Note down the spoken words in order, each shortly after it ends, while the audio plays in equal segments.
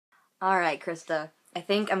Alright, Krista. I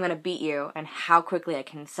think I'm gonna beat you and how quickly I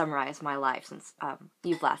can summarize my life since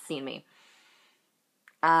you've last seen me.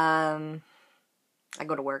 I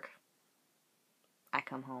go to work. I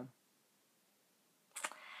come home.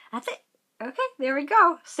 That's it. Okay, there we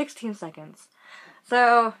go. 16 seconds.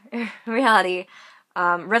 So, in reality,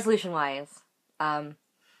 resolution-wise, how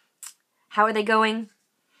are they going?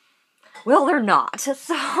 Well, they're not.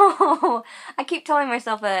 So, I keep telling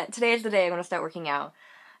myself that today is the day I'm gonna start working out.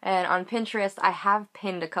 And on Pinterest, I have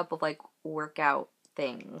pinned a couple of, workout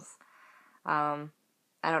things. I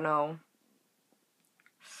don't know.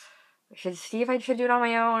 I should see if I should do it on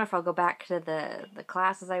my own, or if I'll go back to the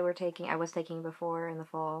classes I was taking before in the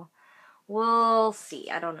fall. We'll see.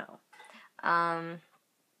 I don't know. And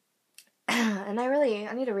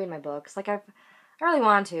I need to read my books. I really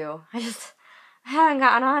want to. I haven't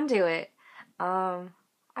gotten onto it. I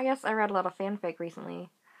guess I read a lot of fanfic recently.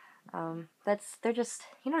 They're just,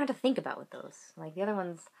 you don't have to think about with those. The other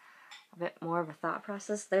one's a bit more of a thought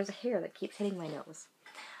process. There's a hair that keeps hitting my nose.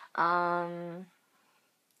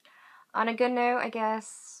 On a good note, I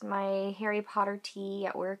guess, my Harry Potter tea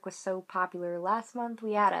at work was so popular last month,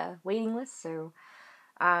 we had a waiting list, so,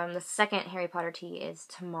 the second Harry Potter tea is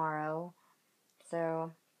tomorrow.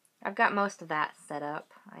 So, I've got most of that set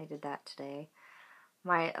up. I did that today.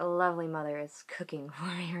 My lovely mother is cooking for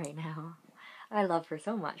me right now. I love her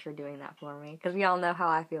so much for doing that for me, because we all know how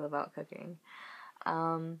I feel about cooking.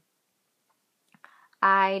 I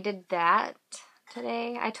did that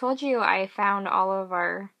today. I told you I found all of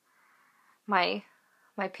my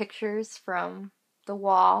pictures from the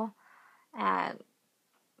wall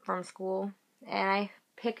from school, and I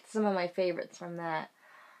picked some of my favorites from that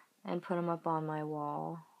and put them up on my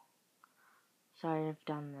wall. So I've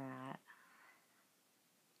done that.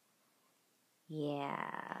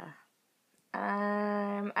 Yeah.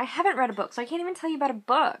 I haven't read a book, so I can't even tell you about a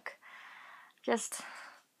book.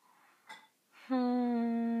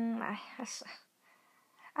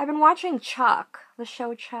 I've been watching Chuck, the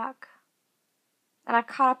show Chuck, and I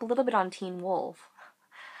caught up a little bit on Teen Wolf.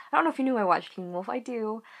 I don't know if you knew I watched Teen Wolf. I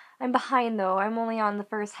do. I'm behind, though. I'm only on the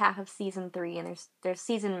first half of season 3, and there's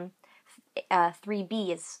season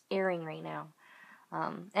 3B is airing right now.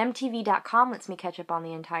 MTV.com lets me catch up on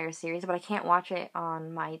the entire series, but I can't watch it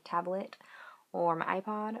on my tablet or my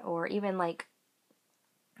iPod or even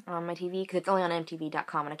on my TV because it's only on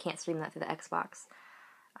MTV.com and I can't stream that through the Xbox.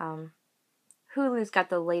 Hulu's got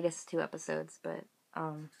the latest 2 episodes, but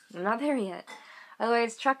I'm not there yet.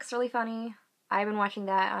 Otherwise, Chuck's really funny. I've been watching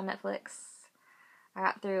that on Netflix. I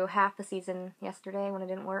got through half the season yesterday when it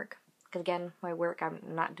didn't work. Because again, my work, I'm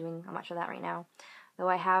not doing much of that right now. Though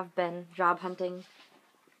I have been job hunting.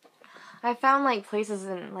 I found places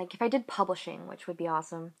in, if I did publishing, which would be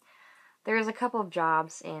awesome. There's a couple of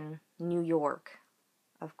jobs in New York,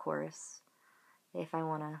 of course. If I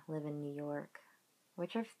want to live in New York.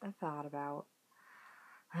 Which I've thought about.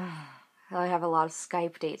 I have a lot of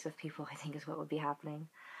Skype dates with people, I think is what would be happening.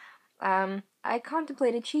 I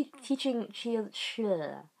contemplated teaching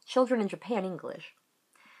children in Japan English.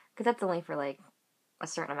 Because that's only for, a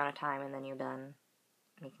certain amount of time, and then you're done.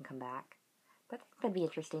 And you can come back. But I think that'd be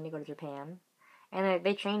interesting to go to Japan. And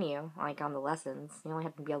they train you, on the lessons. You only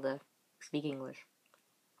have to be able to speak English.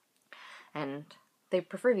 And they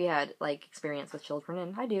prefer if you had, experience with children,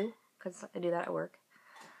 and I do. Because I do that at work.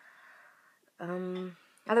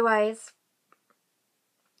 Otherwise,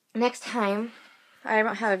 next time I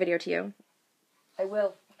don't have a video to you, I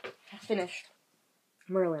will finish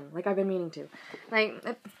Merlin, I've been meaning to.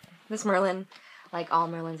 This Merlin, all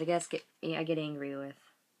Merlins, I guess, I get angry with.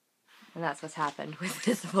 And that's what's happened with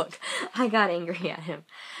this book. I got angry at him.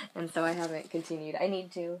 And so I haven't continued. I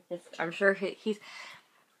need to. I'm sure he's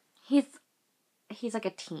like a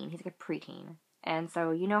teen. He's like a preteen. And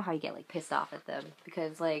so you know how you get, pissed off at them.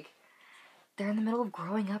 Because, they're in the middle of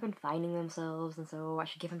growing up and finding themselves. And so I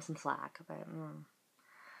should give him some slack. But,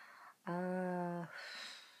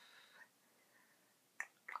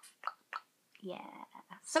 yeah.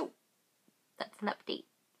 So, that's an update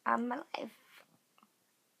on my life.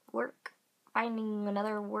 Work. Finding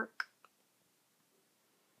another work.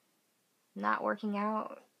 Not working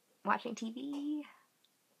out. Watching TV.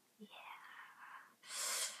 Yeah.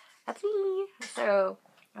 That's me. So,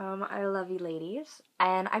 I love you ladies.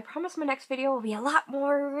 And I promise my next video will be a lot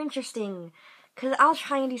more interesting. Because I'll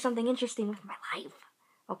try and do something interesting with my life.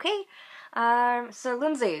 Okay? So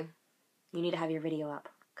Lindsay, you need to have your video up.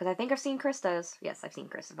 Because I think I've seen Krista's. Yes, I've seen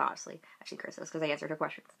Krista's, obviously. I've seen Krista's because I answered her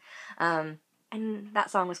questions. And that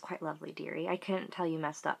song was quite lovely, dearie. I couldn't tell you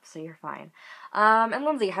messed up, so you're fine. And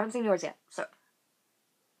Lindsay, I haven't seen yours yet, so.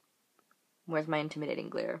 Where's my intimidating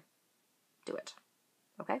glare? Do it.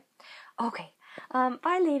 Okay? Okay.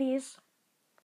 Bye, ladies.